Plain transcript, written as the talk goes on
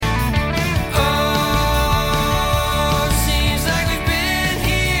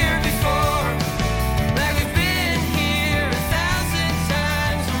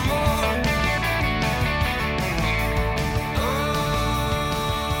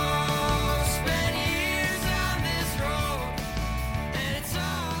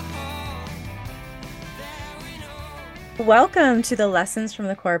Welcome to the Lessons from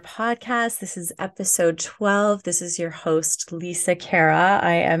the Core podcast. This is episode 12. This is your host, Lisa Cara.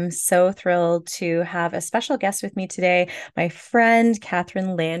 I am so thrilled to have a special guest with me today. My friend,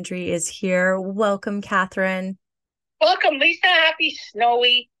 Catherine Landry, is here. Welcome, Catherine. Welcome, Lisa. Happy,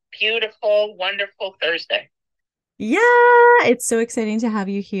 snowy, beautiful, wonderful Thursday. Yeah, it's so exciting to have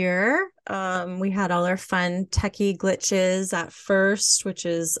you here. We had all our fun techie glitches at first, which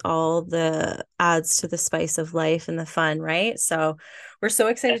is all the adds to the spice of life and the fun, right? So we're so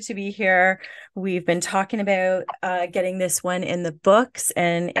excited to be here. We've been talking about getting this one in the books,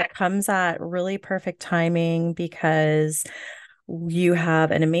 and it comes at really perfect timing because you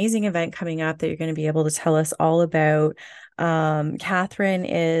have an amazing event coming up that you're going to be able to tell us all about. Catherine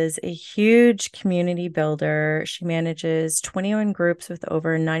is a huge community builder. She manages 21 groups with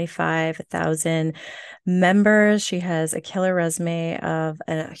over 95,000 members. She has a killer resume of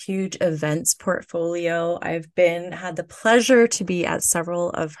a huge events portfolio. I've been had the pleasure to be at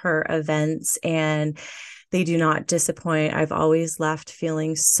several of her events, and they do not disappoint. I've always left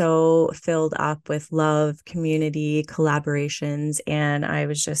feeling so filled up with love, community, collaborations, and I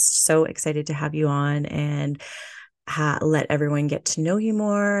was just so excited to have you on and let everyone get to know you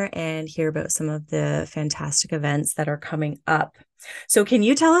more and hear about some of the fantastic events that are coming up. So, can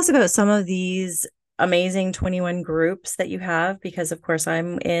you tell us about some of these amazing 21 groups that you have? Because, of course,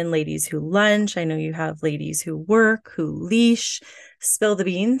 I'm in Ladies Who Lunch. I know you have Ladies Who Work, Who Leash. Spill the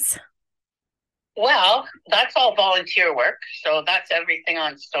beans. Well, that's all volunteer work. So that's everything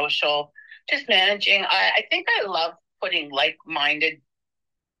on social, just managing. I think I love putting like-minded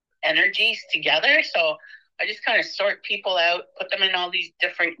energies together. So I just kind of sort people out, put them in all these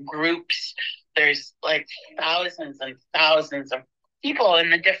different groups. There's like thousands and thousands of people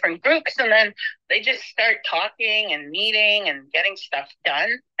in the different groups, and then they just start talking and meeting and getting stuff done,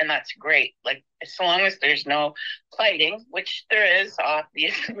 and that's great. Like, as long as there's no fighting, which there is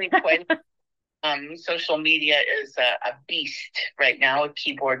obviously quite. Social media is a beast right now with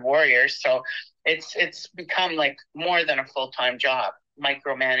keyboard warriors, so it's become like more than a full-time job,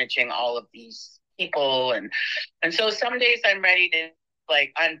 micromanaging all of these people, and so some days I'm ready to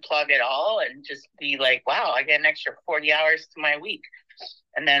like unplug it all and just be like, wow, I get an extra 40 hours to my week.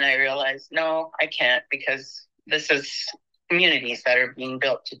 And then I realized, no, I can't, because this is communities that are being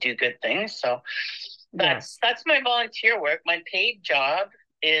built to do good things. So Yes. that's my volunteer work. My paid job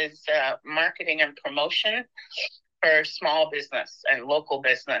is marketing and promotion for small business and local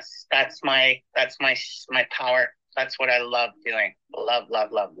business. That's my power. That's what I love doing. Love,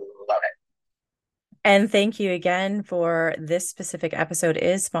 love, love, love it. And thank you again for this specific episode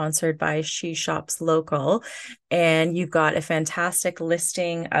is sponsored by She Shops Local. And you've got a fantastic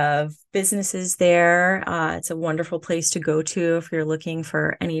listing of businesses there. It's a wonderful place to go to if you're looking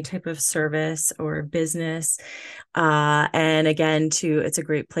for any type of service or business. And again, it's a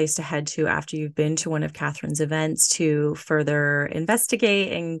great place to head to after you've been to one of Catherine's events to further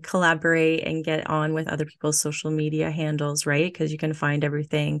investigate and collaborate and get on with other people's social media handles, right? Because you can find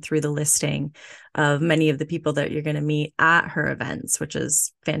everything through the listing of many of the people that you're going to meet at her events, which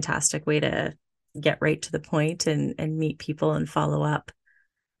is a fantastic way to get right to the point and meet people and follow up.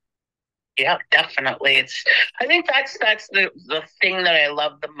 Yeah, definitely. I think that's the thing that I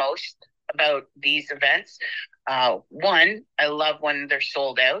love the most about these events. One, I love when they're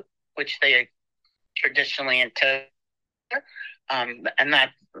sold out, which they traditionally into. And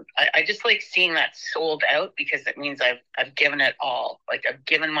that I just like seeing that sold out, because it means I've given it all. Like, I've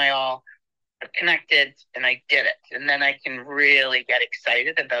given my all, I've connected, and I did it. And then I can really get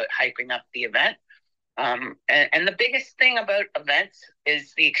excited about hyping up the event. And the biggest thing about events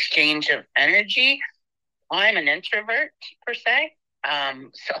is the exchange of energy. I'm an introvert per se.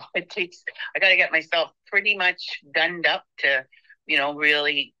 So I got to get myself pretty much gunned up to,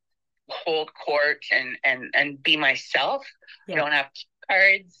 really hold court and be myself. I Yeah. don't have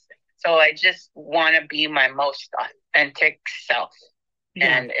cards. So I just want to be my most authentic self.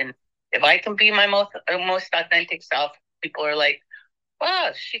 Yeah. And if I can be my most authentic self, people are like,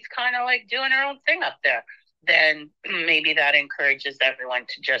 wow, she's kind of like doing her own thing up there. Then maybe that encourages everyone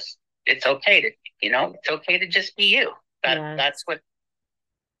to just, it's okay to, it's okay to just be you. Yeah. That's what.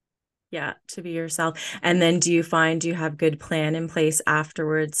 Yeah, to be yourself. And then do you have good plan in place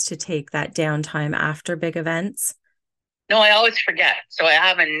afterwards to take that downtime after big events? No, I always forget. So I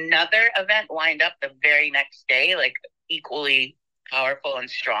have another event lined up the very next day, like equally powerful and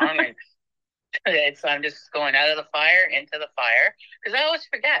strong. And so I'm just going out of the fire into the fire, because I always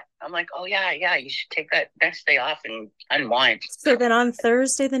forget. I'm like, oh yeah, yeah, you should take that next day off and unwind. So then on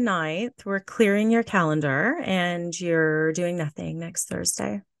Thursday the 9th, we're clearing your calendar and you're doing nothing next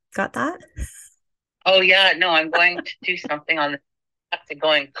Thursday. Got that? Oh yeah, no, I'm going to do something on have to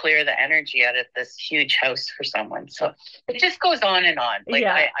go and clear the energy out of this huge house for someone. So it just goes on and on. Like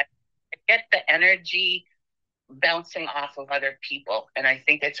Yeah. I get the energy bouncing off of other people. And I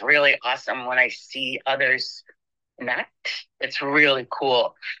think it's really awesome when I see others connect. It's really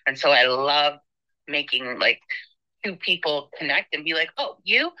cool. And so I love making like two people connect and be like, oh,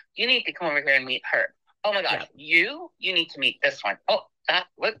 you need to come over here and meet her. Oh my gosh, Yeah. you need to meet this one. Oh, that,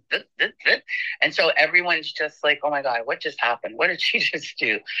 what, this. And so everyone's just like, oh my God, what just happened? What did she just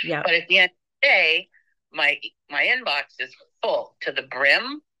do? Yeah. But at the end of the day, my my inbox is full to the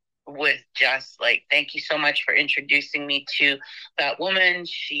brim with just like, thank you so much for introducing me to that woman.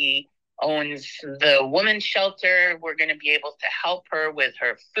 She owns the women's shelter. We're going to be able to help her with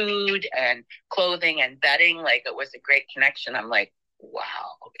her food and clothing and bedding. Like it was a great connection. I'm like, wow,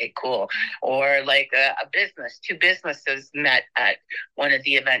 okay, cool. Or like a business, two businesses met at one of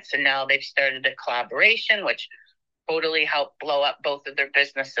the events and now they've started a collaboration, which totally helped blow up both of their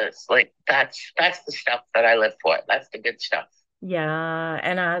businesses. Like that's the stuff that I live for. That's the good stuff. Yeah.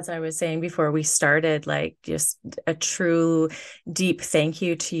 And as I was saying before we started, like just a true deep thank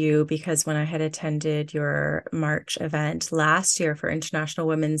you to you because when I had attended your March event last year for International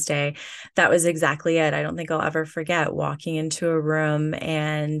Women's Day, that was exactly it. I don't think I'll ever forget walking into a room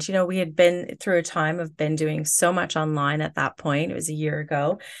and, we had been through a time of been doing so much online at that point. It was a year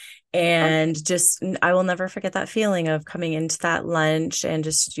ago. And just, I will never forget that feeling of coming into that lunch and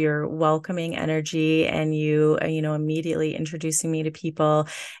just your welcoming energy and you, immediately introducing me to people.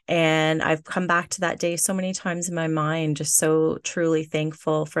 And I've come back to that day so many times in my mind, just so truly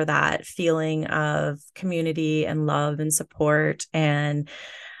thankful for that feeling of community and love and support. And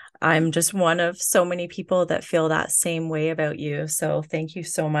I'm just one of so many people that feel that same way about you. So thank you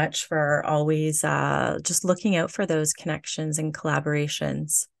so much for always just looking out for those connections and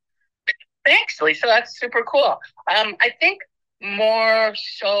collaborations. Thanks, Lisa. That's super cool. I think more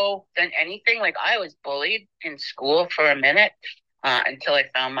so than anything, like I was bullied in school for a minute until I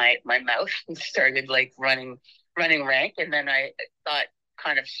found my mouth and started like running rank, and then I got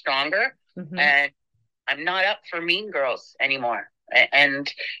kind of stronger. Mm-hmm. And I'm not up for mean girls anymore.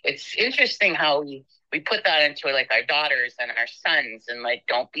 And it's interesting how we put that into like our daughters and our sons and like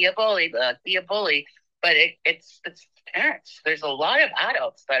don't be a bully, but be a bully. But it's parents. There's a lot of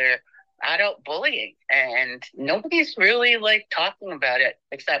adults that are adult bullying and nobody's really like talking about it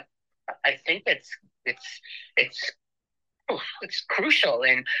except I think it's it's it's crucial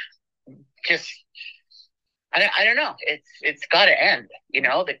and just I don't know. It's got to end.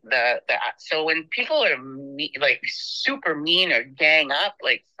 The so when people are like super mean or gang up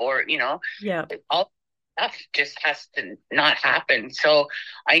like for Yeah. all stuff just has to not happen. So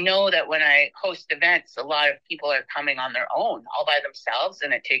I know that when I host events, a lot of people are coming on their own, all by themselves,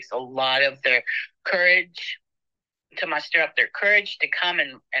 and it takes a lot of their courage to muster up their courage to come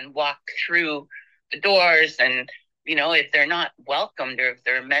and walk through the doors and if they're not welcomed or if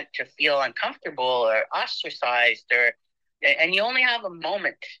they're meant to feel uncomfortable or ostracized or and you only have a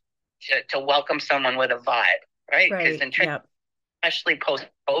moment to welcome someone with a vibe, right? Because Right. Yeah. especially post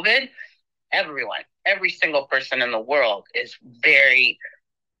COVID, every single person in the world is very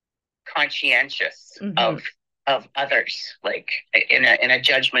conscientious Mm-hmm. of others, like in a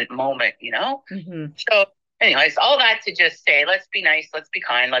judgment moment. Mm-hmm. So anyways, all that to just say, let's be nice, let's be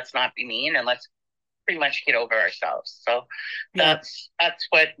kind, let's not be mean, and let's pretty much get over ourselves. So Yeah. that's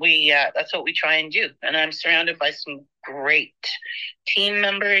what we try and do. And I'm surrounded by some great team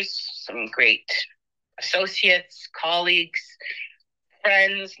members, some great associates, colleagues,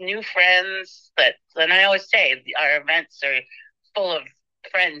 friends, new friends. That and I always say our events are full of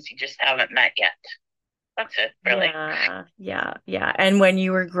friends you just haven't met yet. That's it, really. Yeah. Yeah. Yeah. And when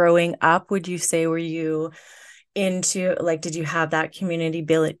you were growing up, would you say were you into like did you have that community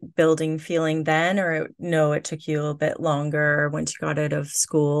building feeling then or no it took you a bit longer once you got out of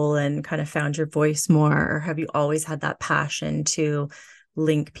school and kind of found your voice more or have you always had that passion to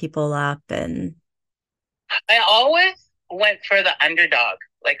link people up and I always went for the underdog.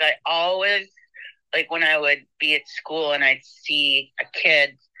 Like I always like when I would be at school and I'd see a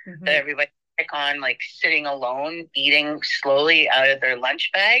kid that Mhm. everybody pick on, like sitting alone, eating slowly out of their lunch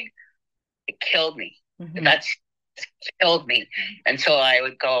bag, it killed me. Mhm. That's killed me. And so I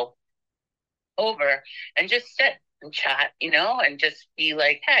would go over and just sit and chat, and just be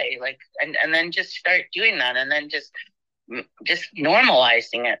like, hey, like, and then just start doing that. And then just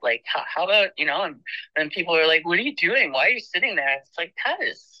normalizing it. Like, how about, and people are like, what are you doing? Why are you sitting there? It's like,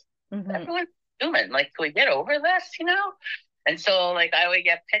 cause Mhm. everyone's human. Like, can we get over this? And so, like, I would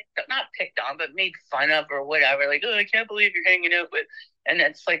get not picked on, but made fun of or whatever. Like, oh, I can't believe you're hanging out with. And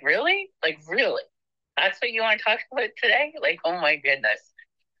it's like, really? Like, really? That's what you want to talk about today? Like, oh my goodness.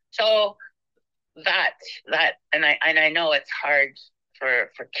 So that and I know it's hard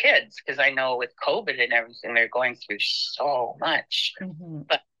for kids because I know with COVID and everything they're going through so much. Mm-hmm.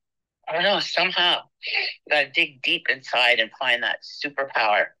 But I don't know, somehow you gotta dig deep inside and find that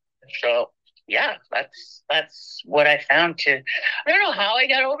superpower. So yeah, that's what I found to I don't know how I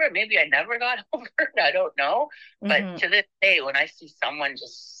got over it. Maybe I never got over it. I don't know. But Mm-hmm. to this day, when I see someone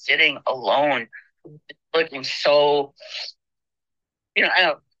just sitting alone, looking so I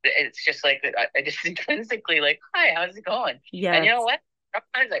don't it's just like I just intrinsically like, hi, how's it going? And you know Yes. what?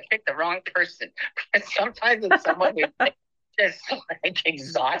 Sometimes I pick the wrong person. And sometimes it's someone who's like just like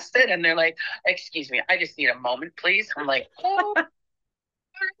exhausted and they're like, excuse me, I just need a moment, please. I'm like, oh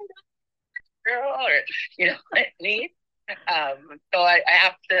girl, or what I mean? So I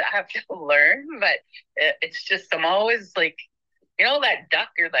have to learn, but it's just I'm always like that duck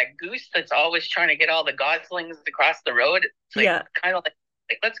or that goose that's always trying to get all the goslings across the road. It's like Yeah. kind of like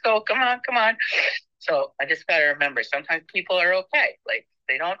let's go, come on, come on. So I just gotta remember sometimes people are okay. Like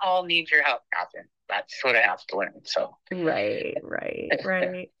they don't all need your help, Catherine. That's what I have to learn. So Right, right,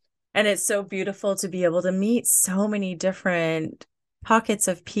 right. And it's so beautiful to be able to meet so many different pockets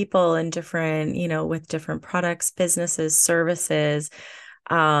of people and different, with different products, businesses, services,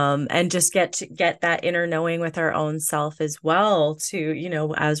 and just get that inner knowing with our own self as well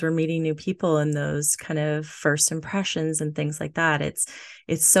to, as we're meeting new people and those kind of first impressions and things like that. It's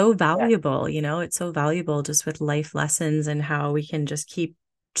so yeah, valuable, it's so valuable just with life lessons and how we can just keep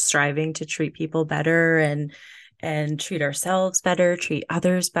striving to treat people better and treat ourselves better, treat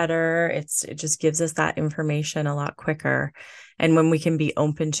others better. It just gives us that information a lot quicker. And when we can be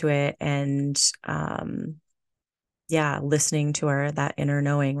open to it and yeah, listening to our that inner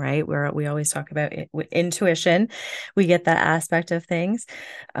knowing, right? Where we always talk about intuition, we get that aspect of things.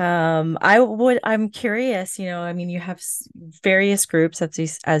 I'm curious, I mean, you have various groups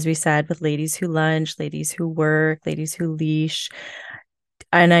as we said, with ladies who lunch, ladies who work, ladies who leash.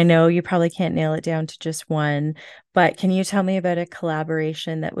 And I know you probably can't nail it down to just one, but can you tell me about a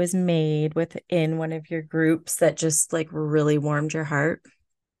collaboration that was made within one of your groups that just like really warmed your heart?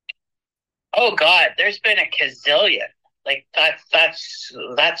 oh God, there's been a gazillion. Like that's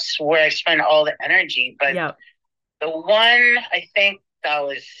where I spend all the energy. But Yeah. the one I think that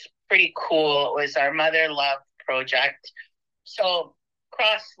was pretty cool was our Mother Love project. So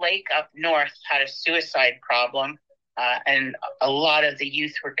Cross Lake up north had a suicide problem, and a lot of the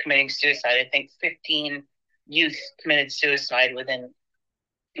youth were committing suicide. I think 15 youth committed suicide within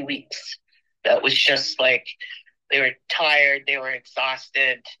 2 weeks. That was just like they were tired, they were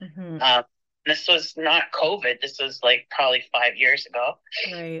exhausted. Hmm. This was not COVID. This was like probably 5 years ago.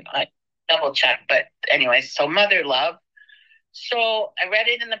 Right. I double check, but anyway, so Mother Love. So I read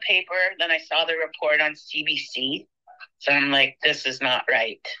it in the paper, then I saw the report on CBC. So I'm like, this is not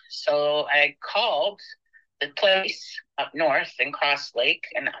right. So I called the place up north in Cross Lake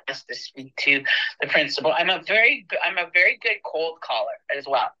and asked to speak to the principal. I'm a very good cold caller as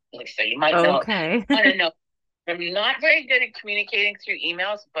well, Lisa. You might know. Okay. Want to know? I'm not very good at communicating through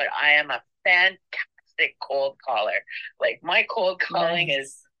emails, but I am a fantastic cold caller. Like my cold calling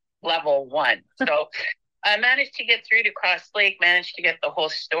is Nice. level one. So I managed to get through to Cross Lake, managed to get the whole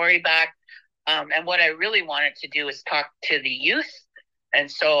story back. And what I really wanted to do was talk to the youth. And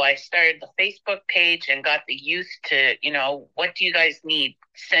so I started the Facebook page and got the youth to, what do you guys need?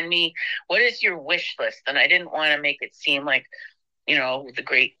 Send me, what is your wish list? And I didn't want to make it seem like, the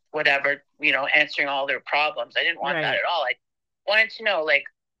great whatever, answering all their problems. I didn't want that Right. at all. I wanted to know, like,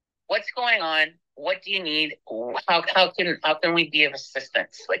 what's going on? What do you need? How can we be of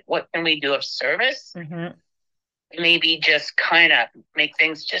assistance? Like, what can we do of service? Hmm. Maybe just kind of make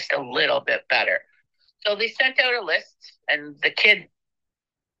things just a little bit better. So they sent out a list, and the kid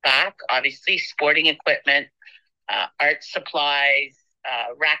back, obviously, sporting equipment, art supplies,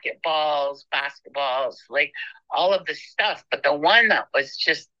 racket balls, basketballs, like all of the stuff. But the one that was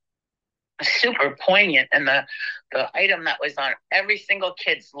just super poignant and the item that was on every single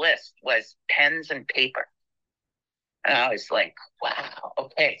kid's list was pens and paper. And I was like, wow,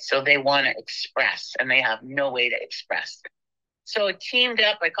 okay, so they want to express and they have no way to express. So it teamed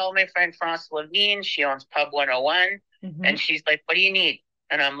up. I called my friend France Levine. She owns Pub 101. Hmm. And she's like, what do you need?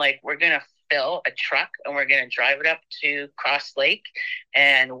 And I'm like, we're going to fill a truck and we're going to drive it up to Cross Lake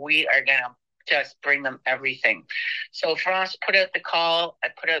and we are going to just bring them everything. So France put out the call. I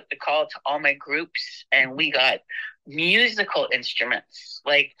put out the call to all my groups and we got musical instruments,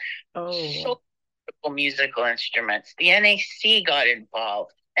 like Oh, so musical instruments. The NAC got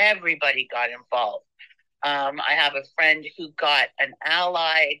involved. Everybody got involved. I have a friend who got an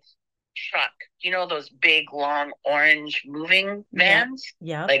Allied. truck. You know those big, long, orange moving Yep. vans?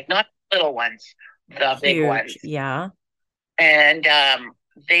 Yep. Like not little ones, the big Huge. ones. Yeah. And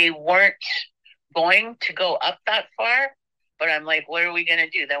they weren't going to go up that far. But I'm like, what are we going to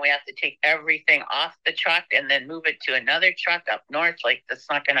do? Then we have to take everything off the truck and then move it to another truck up north. Like, that's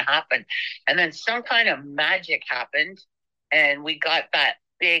not going to happen. And then some kind of magic happened. And we got that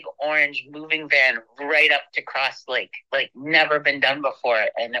big orange moving van right up to Cross Lake, like never been done before.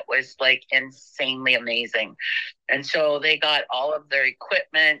 And it was like insanely amazing. And so they got all of their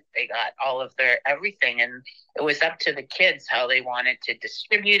equipment, they got all of their everything. And it was up to the kids how they wanted to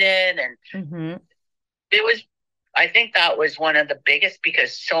distribute it. And Mm-hmm. it was, I think that was one of the biggest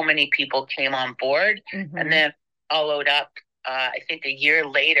because so many people came on board. And Mm-hmm. then followed up, I think a year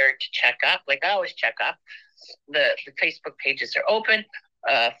later to check up. Like I always check up. The Facebook pages are open.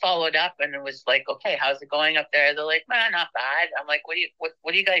 Followed up and it was like, okay, how's it going up there? They're like, man, not bad. I'm like, what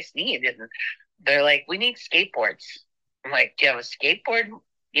do you guys need? And they're like, we need skateboards. I'm like, do you have a skateboard,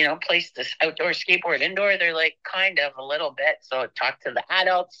 place this outdoor skateboard indoor? They're like, kind of a little bit. So talk to the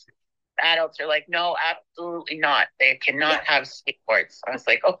adults. The adults are like, no, absolutely not. They cannot have skateboards. I was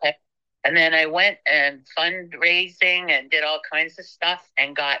like, okay. And then I went and fundraising and did all kinds of stuff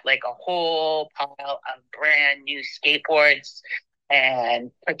and got like a whole pile of brand new skateboards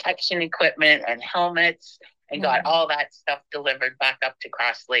and protection equipment and helmets and got all that stuff delivered back up to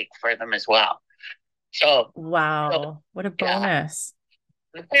Cross Lake for them as well. So Wow. What a yeah, bonus.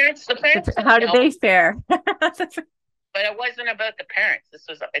 the parents How did helped, they fare? but it wasn't about the parents.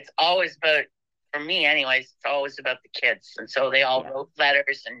 It's always about, for me anyways, it's always about the kids. And so they all Yeah. wrote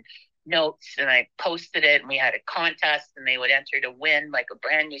letters and notes and I posted it and we had a contest and they would enter to win like a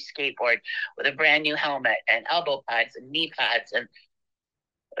brand new skateboard with a brand new helmet and elbow pads and knee pads. And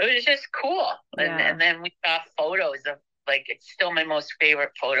it was just cool. Yeah. And then we got photos of, like, it's still my most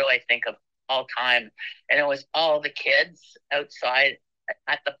favorite photo I think of all time. And it was all the kids outside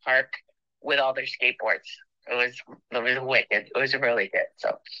at the park with all their skateboards. It was wicked. It was really good.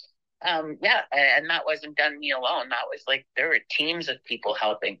 So yeah, and that wasn't done me alone. That was like there were teams of people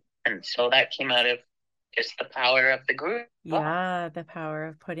helping. And so that came out of just the power of the group. Well, Yeah, the power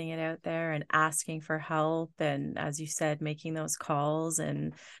of putting it out there and asking for help. And as you said, making those calls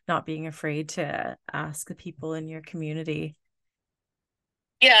and not being afraid to ask the people in your community.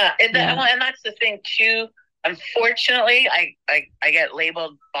 yeah, Yeah. and that's the thing too. Unfortunately, I get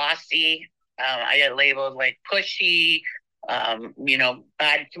labeled bossy. I get labeled like pushy,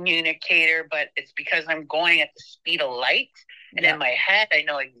 bad communicator. But it's because I'm going at the speed of light, and Yeah. in my head, I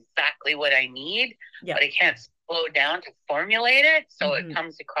know exactly what I need, Yeah. but I can't slow down to formulate it. So it Mm-hmm.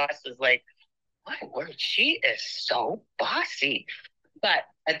 comes across as like, my word, she is so bossy. But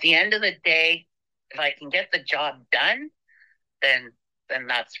at the end of the day, if I can get the job done, then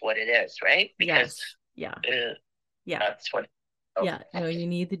that's what it is, right? Because Yes. Yeah. uh, Yeah. that's what. Oh, Yeah. No, you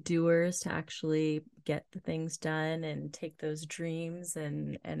need the doers to actually get the things done and take those dreams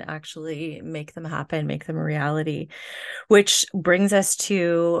and actually make them happen, make them a reality. Which brings us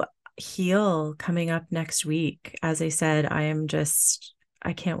to Heal coming up next week. As I said,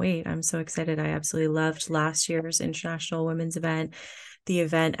 I can't wait. I'm so excited. I absolutely loved last year's International Women's event, the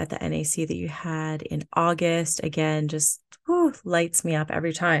event at the NAC that you had in August. Again, just lights me up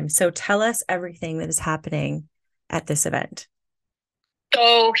every time. So tell us everything that is happening at this event.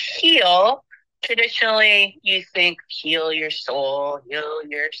 so heal. Traditionally, you think heal your soul, heal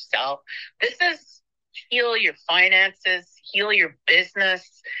yourself. This is heal your finances, heal your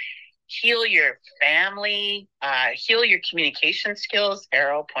business, heal your family, heal your communication skills.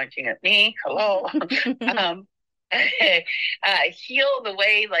 Arrow pointing at me. Hello. um, heal the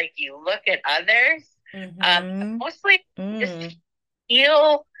way like you look at others. Mm-hmm. Mostly just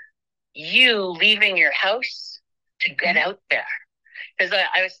heal you leaving your house to get out there. Because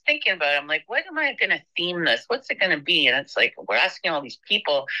I was thinking about it, I'm like, what am I going to theme this? What's it going to be? And it's like, we're asking all these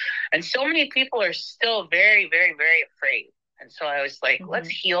people, and so many people are still very, very, very afraid. And so I was like, Mm-hmm. let's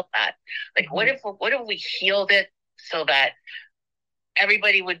heal that. Like, Mm-hmm. what if we healed it so that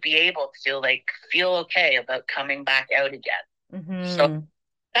everybody would be able to like feel okay about coming back out again? So Mm-hmm.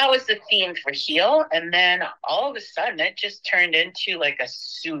 that was the theme for heal. And then all of a sudden it just turned into like a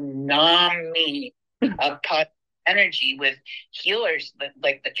tsunami of positive energy with healers,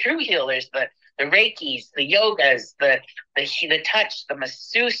 like the true healers, the Reikis, the yogas, the touch, the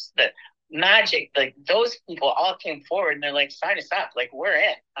masseuse, the magic, like those people all came forward and they're like, sign us up, like we're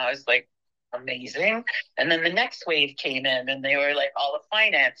in. I was like, amazing. And then the next wave came in and they were like all the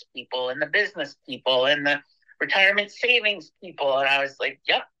finance people and the business people and the retirement savings people. And I was like,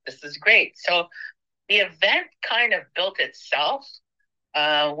 yep, this is great. So the event kind of built itself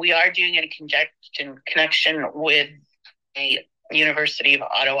We are doing it in connection with the University of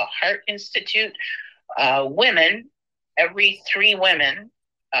Ottawa Heart Institute. Women, every 3 women,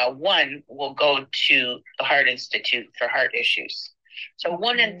 one will go to the Heart Institute for heart issues. So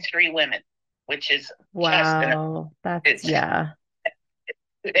 1 in 3 women, which is just an Wow. That's, it's yeah.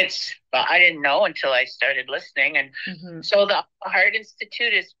 it's I didn't know until I started listening. And Hmm. so the Heart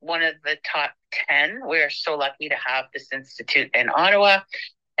Institute is one of the top 10. We're so lucky to have this institute in Ottawa.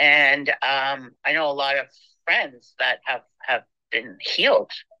 And I know a lot of friends that have been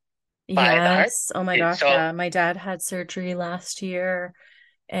healed by the Heart Yes. Oh my Institute. gosh. So Yeah. My dad had surgery last year.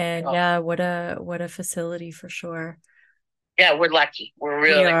 And yeah, what a facility for sure. yeah, we're lucky. We're We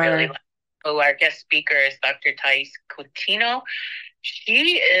really, really are. lucky. So our guest speaker is Dr. Thais Coutinho.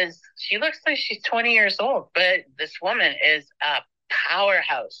 She looks like she's 20 years old, but this woman is a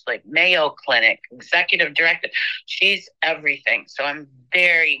powerhouse, like Mayo Clinic, executive director. She's everything. So I'm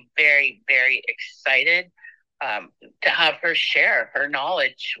very, very, very excited to have her share her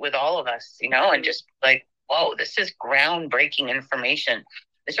knowledge with all of us, and just like, whoa, this is groundbreaking information,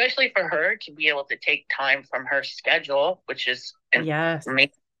 especially for her to be able to take time from her schedule, which is Yes.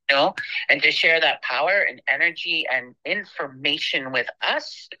 amazing, and to share that power and energy and information with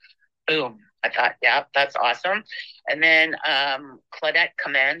us. Boom. I thought, yeah, that's awesome. And then Claudette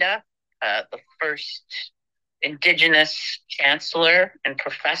Commanda, the first Indigenous chancellor and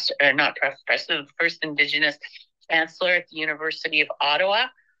professor, not professor, the first Indigenous chancellor at the University of Ottawa,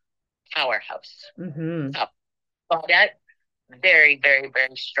 powerhouse. Hmm. So, Claudette, very, very,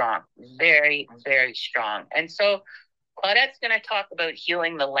 very strong. Very, very strong. And so Claudette's going to talk about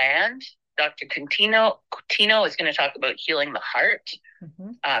healing the land. Dr. Coutinho is going to talk about healing the heart.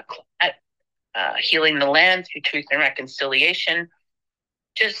 Hmm. Claudette, healing the land through truth and reconciliation.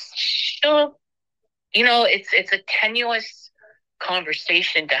 Just show, it's a tenuous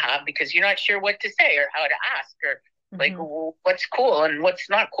conversation to have because you're not sure what to say or how to ask or like what's cool and what's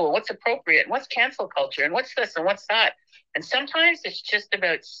not cool, what's appropriate, and what's cancel culture, and what's this and what's that. And sometimes it's just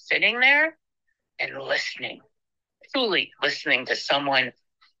about sitting there and listening, truly listening to someone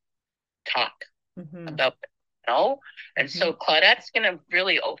talk Hmm. about it, you know? And Hmm. so Claudette's going to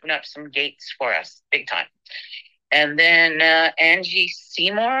really open up some gates for us big time. And then Angie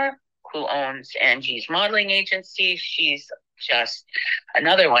Seymour, who owns Angie's modeling agency, she's just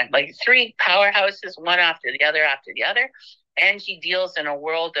another one, like 3 powerhouses, one after the other after the other. Angie deals in a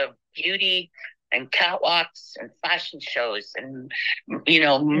world of beauty and catwalks and fashion shows and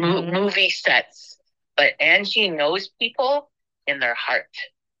movie sets. But Angie knows people in their heart,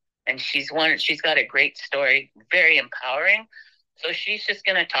 and she's got a great story, very empowering. So she's just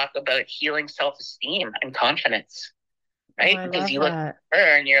going to talk about healing self-esteem and confidence, Oh, right? I Because love you look that. at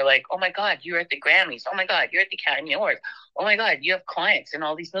her and you're like, oh my God, you're at the Grammys. Oh my God, you're at the Academy Awards. Oh my God, you have clients in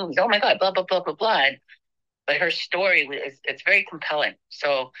all these movies. Oh my God, blah, blah, blah, blah, blah. But her story it's very compelling.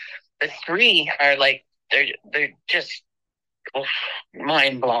 So the 3 are like, they're just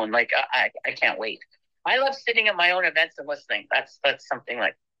mind blown. Like I can't wait. I love sitting at my own events and listening. That's something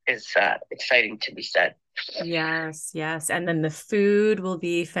like is exciting to be said. Yes, yes. And then the food will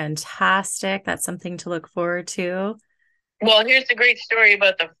be fantastic. That's something to look forward to. Well, here's the great story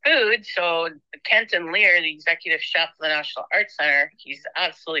about the food. So Kenton Lear, the executive chef of the National Arts Center, he's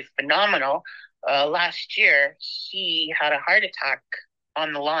absolutely phenomenal. Last year, he had a heart attack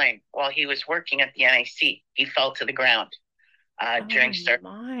on the line while he was working at the NAC. He fell to the ground during Oh service.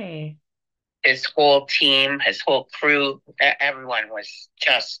 my. His whole team, his whole crew, everyone was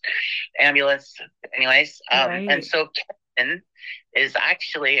just ambulance. Anyways, and Right. so Kenton is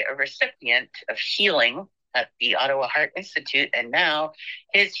actually a recipient of healing at the Ottawa Heart Institute, and now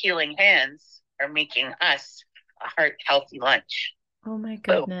his healing hands are making us a heart healthy lunch. Oh my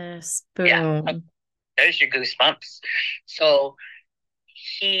Boom. goodness. Yeah, Boom. there's your goosebumps. So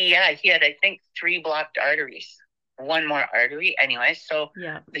he had, I think, 3 blocked arteries, one more artery. Anyway, so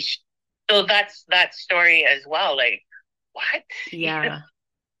Yeah. the so that's that story as well. Like, what? Yeah.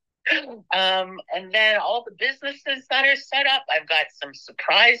 And then all the businesses that are set up, I've got some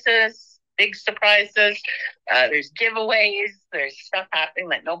surprises, big surprises. There's giveaways, there's stuff happening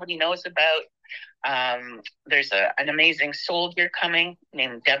that nobody knows about. There's an amazing soldier coming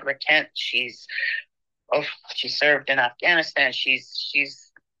named Deborah Kent. She served in Afghanistan.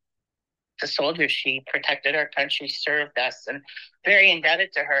 She's a soldier. She protected our country, served us, and very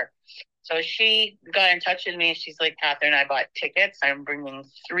indebted to her. So she got in touch with me. She's like, Catherine, I bought tickets. I'm bringing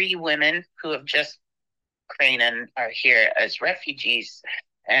 3 women who have just Ukraine and are here as refugees,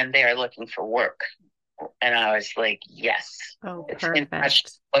 and they are looking for work. And I was like, yes, Oh, it's International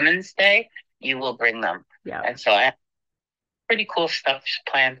perfect. Women's Day. You will bring them. Yeah. And so I pretty cool stuff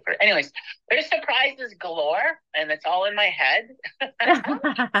planned for. Anyways, there's surprises galore, and it's all in my head.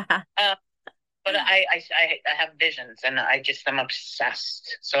 uh, but I have visions, and I'm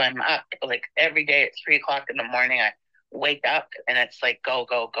obsessed. So I'm up like every day at 3 o'clock in the morning. I wake up, and it's like go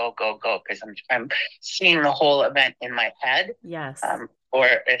go go go go because I'm seeing the whole event in my head. Yes. Or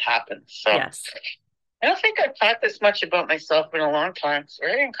it happens. So Yes. I don't think I've talked this much about myself in a long time. It's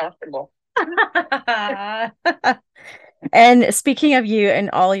very uncomfortable. And speaking of you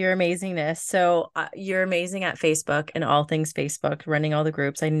and all your amazingness, so you're amazing at Facebook and all things Facebook, running all the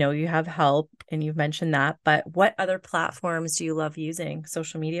groups. I know you have help and you've mentioned that, but what other platforms do you love using?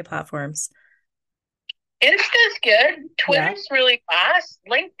 Social media platforms? Insta's good. Yeah. Twitter's really fast.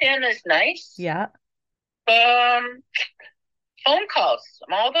 LinkedIn is nice. Yeah. Um, phone calls.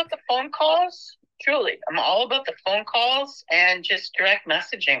 I'm all about the phone calls. Truly, I'm all about the phone calls and just direct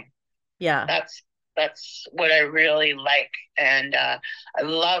messaging. Yeah. That's what I really like, and I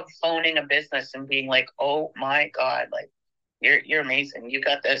love phoning a business and being like, "Oh my God, like you're amazing. You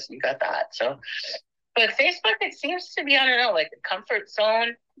got this. You got that." So, but Facebook, it seems to be, I don't know, like a comfort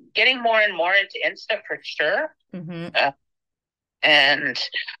zone. Getting more and more into Insta for sure. Mm-hmm. And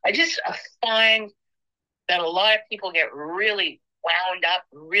I find that a lot of people get really wound up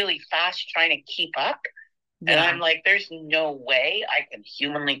really fast trying to keep up. Yeah. And I'm like, there's no way I can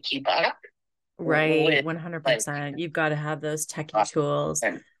humanly keep up. Right. With, 100%. like, You've got to have those techie tools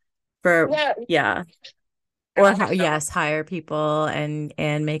for, yeah. Or yes, hire people and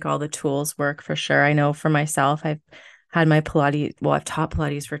make all the tools work for sure. I know for myself, I've had my Pilates, well, I've taught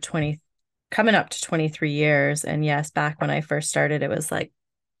Pilates for 20, coming up to 23 years. And yes, back when I first started, it was like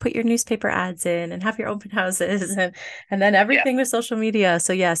put your newspaper ads in and have your open houses and then everything with social media.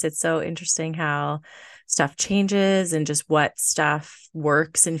 So yes, it's so interesting how stuff changes and just what stuff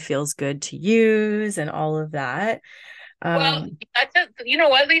works and feels good to use and all of that. Well, you know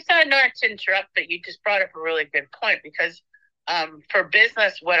what, Lisa, not to interrupt, but you just brought up a really good point because for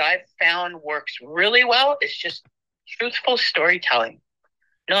business, what I've found works really well is just truthful storytelling.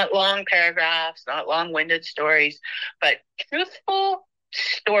 Not long paragraphs, not long-winded stories, but truthful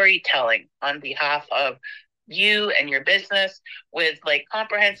storytelling on behalf of you and your business with like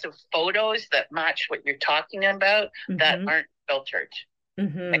comprehensive photos that match what you're talking about that aren't filtered.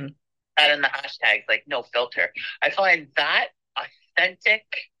 Like, that in the hashtags, like no filter. I find that authentic,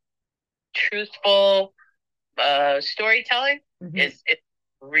 truthful storytelling is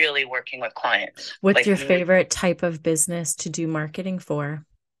really working with clients. What's like, your favorite type of business to do marketing for?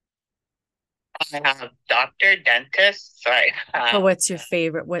 I have doctor, dentist. Sorry. But what's your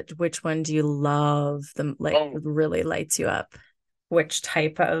favorite? Which one do you love? The like really lights you up? Which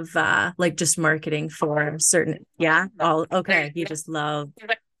type of like just marketing for certain? Yeah. All okay. You just love.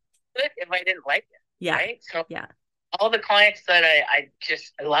 If I didn't like it. Yeah. Right. So yeah. All the clients that I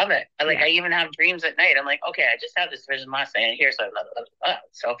love it. I even have dreams at night. I'm like, okay, I just had this vision last night, and here's what I love.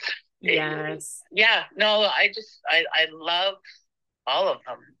 So yes. No, I love all of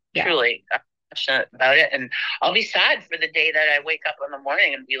them. Yeah. Truly. I'm passionate about it, and I'll be sad for the day that I wake up in the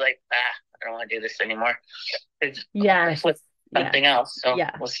morning and be like, I don't want to do this anymore. It's something else. So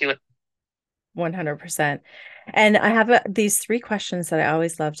we'll see what. 100%. And I have these 3 questions that I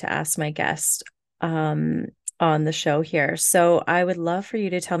always love to ask my guests on the show here. So I would love for you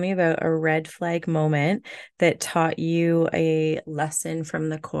to tell me about a red flag moment that taught you a lesson from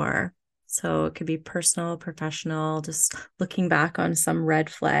the core. So it could be personal, professional, just looking back on some red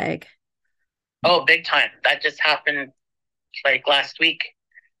flag. Oh, big time. That just happened like last week.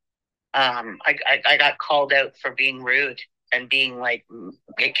 I got called out for being rude and being like,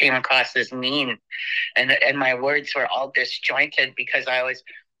 it came across as mean. And my words were all disjointed because I was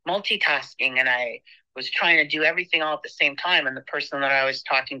multitasking and I was trying to do everything all at the same time. And the person that I was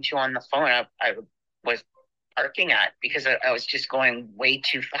talking to on the phone, I was barking at because I was just going way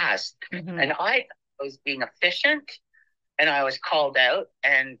too fast. And I was being efficient, and I was called out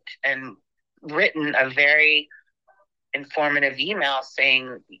and written a very informative email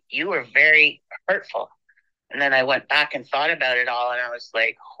saying, you were very hurtful. And then I went back and thought about it all, and I was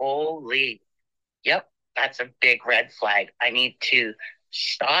like, holy, yep, that's a big red flag. I need to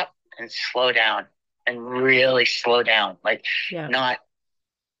stop and slow down and really slow down. Like, I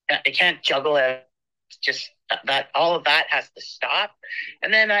can't juggle it. Just that all of that has to stop.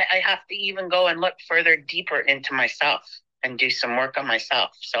 And then I have to even go and look further deeper into myself and do some work on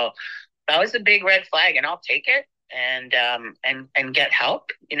myself. So that was a big red flag, and I'll take it and get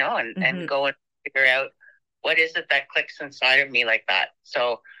help, and go and figure out what is it that clicks inside of me like that.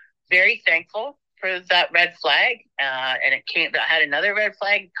 So very thankful for that red flag. And I had another red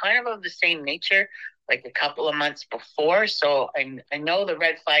flag kind of the same nature like a couple of months before. So I know the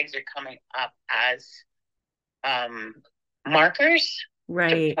red flags are coming up as um, markers to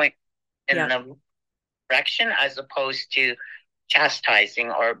Right. point in Yep. the direction as opposed to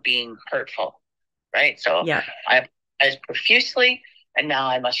chastising or being hurtful. Right. So Yep. I apologize profusely and now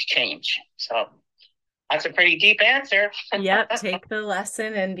I must change. So that's a pretty deep answer. Yep, take the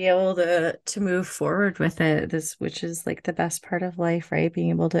lesson and be able to move forward with it. This, which is like the best part of life, right?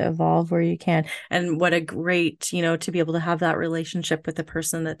 Being able to evolve where you can. And what a great, to be able to have that relationship with the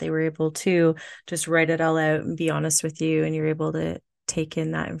person that they were able to just write it all out and be honest with you, and you're able to take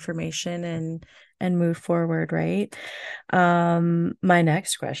in that information and move forward, right? My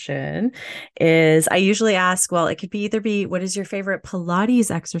next question is I usually ask, well, it could be either be what is your favorite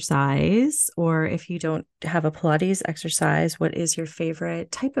Pilates exercise, or if you don't have a Pilates exercise, what is your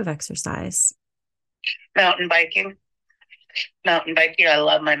favorite type of exercise? Mountain biking. Mountain biking. I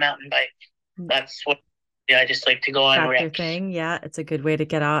love my mountain bike. That's what, yeah, I just like to go on That's your rips. thing. Yeah, it's a good way to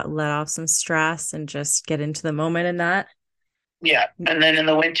get out, let off some stress and just get into the moment in that. Yeah. And then in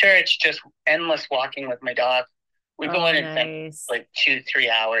the winter, it's just endless walking with my dog. We go Oh, in and spend nice. like 2,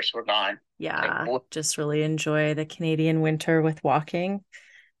 3 hours, we're gone. Like, Yeah, just really enjoy the Canadian winter with walking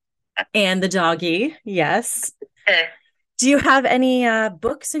and the doggy. Yes. sure. Do you have any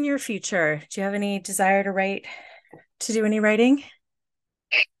books in your future? Do you have any desire to write, to do any writing?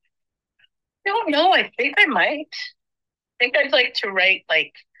 I don't know. I think I might. I think I'd like to write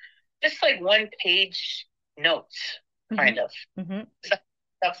like just like 1 page notes, Mm-hmm. kind of Mm-hmm.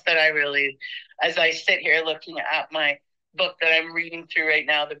 stuff that I really, as I sit here looking at my book that I'm reading through right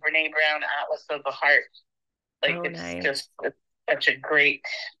now, the Brene Brown Atlas of the Heart. Like Oh, it's nice. just it's such a great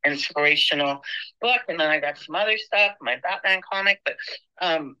inspirational book. And then I got some other stuff, my Batman comic. But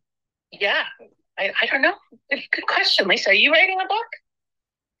yeah, I don't know. Good question, Lisa. Are you writing a book?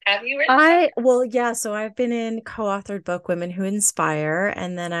 Have you written a book? Well, yeah, so I've been in co-authored book Women Who Inspire,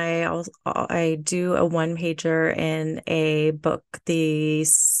 and then I do a one pager in a book, the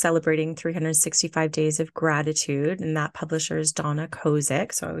celebrating 365 days of gratitude, and that publisher is Donna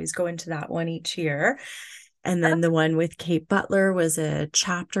Kozik. So I always go into that one each year. And then the one with Kate Butler was a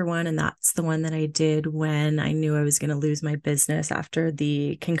chapter one, and that's the one that I did when I knew I was going to lose my business after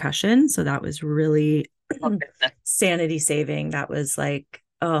the concussion. So that was really Oh, goodness. sanity saving. That was like,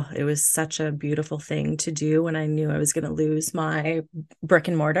 oh, it was such a beautiful thing to do when I knew I was going to lose my brick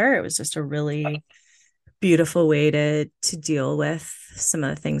and mortar. It was just a really beautiful way to deal with some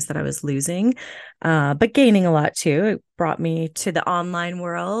of the things that I was losing, but gaining a lot too. It brought me to the online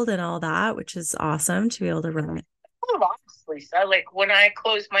world and all that, which is awesome to be able to run. Honestly, so like when I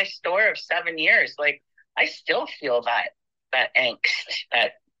closed my store of 7 years, like I still feel that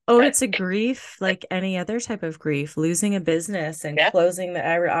angst, Oh, that it's a grief like any other type of grief, losing a business and yeah, closing the.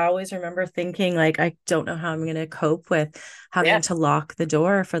 I always remember thinking, like, I don't know how I'm going to cope with having yeah, to lock the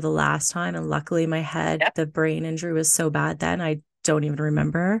door for the last time. And luckily, my head, yeah. the brain injury was so bad then, I don't even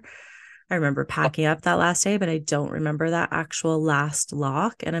remember. I remember packing up that last day, but I don't remember that actual last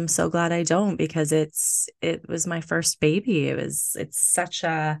lock. And I'm so glad I don't, because it was my first baby. It's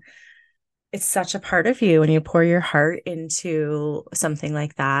such a part of you when you pour your heart into something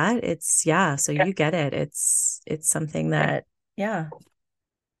like that. It's yeah, so Yeah. you get it. It's something that yeah.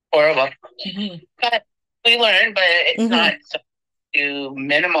 Horrible. Mm-hmm. But we learn, but it's Mm-hmm. not to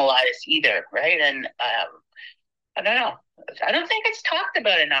minimalize either, right? And I don't know. I don't think it's talked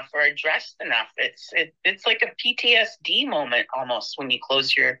about enough or addressed enough. It's like a PTSD moment almost when you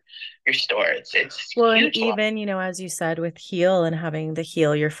close your store. It's Well, and huge loss. even, as you said, with heal and having to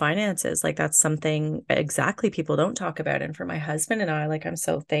heal your finances, like that's something exactly people don't talk about. And for my husband and I, like, I'm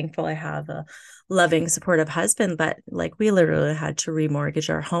so thankful I have a loving, supportive husband, but like we literally had to remortgage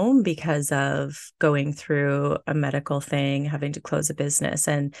our home because of going through a medical thing, having to close a business.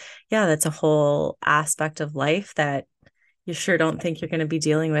 And yeah, that's a whole aspect of life that you sure don't think you're going to be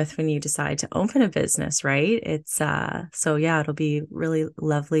dealing with when you decide to open a business, right? It's so yeah, it'll be really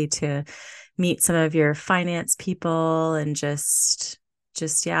lovely to meet some of your finance people and just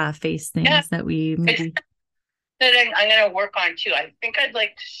yeah, face Yeah, things that we it's maybe. that I'm going to work on too. I think I'd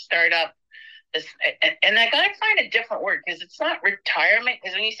like to start up this, and I got to find a different word because it's not retirement.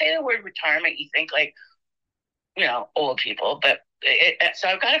 Because when you say the word retirement, you think like old people, but so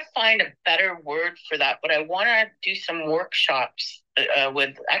I've got to find a better word for that. But I want to do some workshops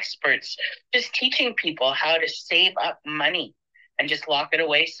with experts, just teaching people how to save up money and just lock it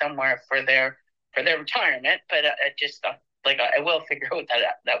away somewhere for their retirement. But just like I will figure out what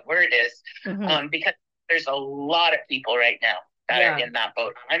that word is, Mhm. because there's a lot of people right now that are Yeah. in that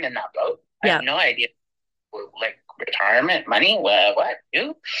boat. I'm in that boat. I have Yeah. no idea, like retirement money. What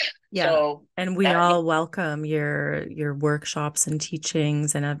you? Yeah. So And we that all welcome your workshops and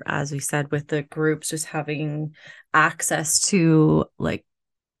teachings. And as we said, with the groups, just having access to like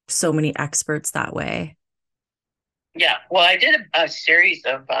so many experts that way. yeah. Well, I did a series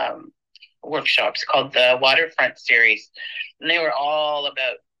of workshops called the Waterfront series, and they were all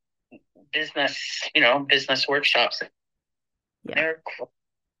about business, business workshops. Yeah. They're cool.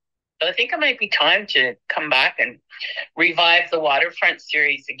 So I think it might be time to come back and revive the Waterfront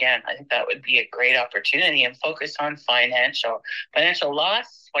series again. I think that would be a great opportunity and focus on financial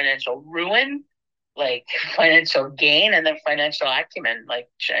loss, financial ruin, like financial gain, and then financial acumen, like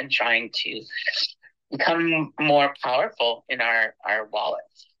and trying to become more powerful in our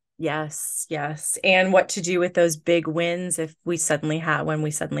wallets. Yes, yes. And what to do with those big wins if we suddenly have when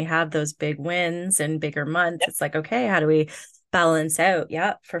we suddenly have those big wins and bigger months, Yep. it's like, okay, how do we balance out?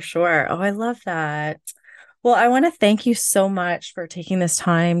 Yeah, for sure. Oh, I love that. Well, I want to thank you so much for taking this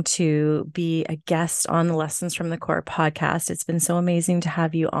time to be a guest on the Lessons from the Core podcast. It's been so amazing to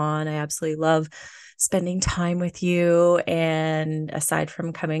have you on. I absolutely love spending time with you. And aside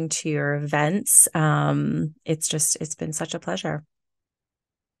from coming to your events, it's been such a pleasure.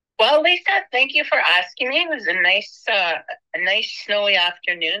 Well, Lisa, thank you for asking me. It was a nice snowy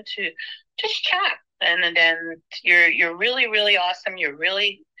afternoon to just chat. And then you're really, really awesome. You're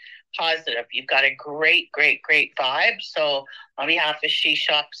really positive. You've got a great, great, great vibe. So on behalf of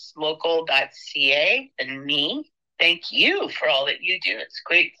sheshopslocal.ca and me, thank you for all that you do. It's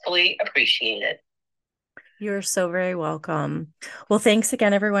gratefully appreciated. You're so very welcome. Well, thanks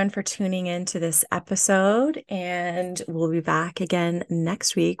again, everyone, for tuning in to this episode. And we'll be back again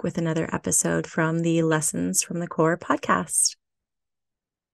next week with another episode from the Lessons from the Core podcast.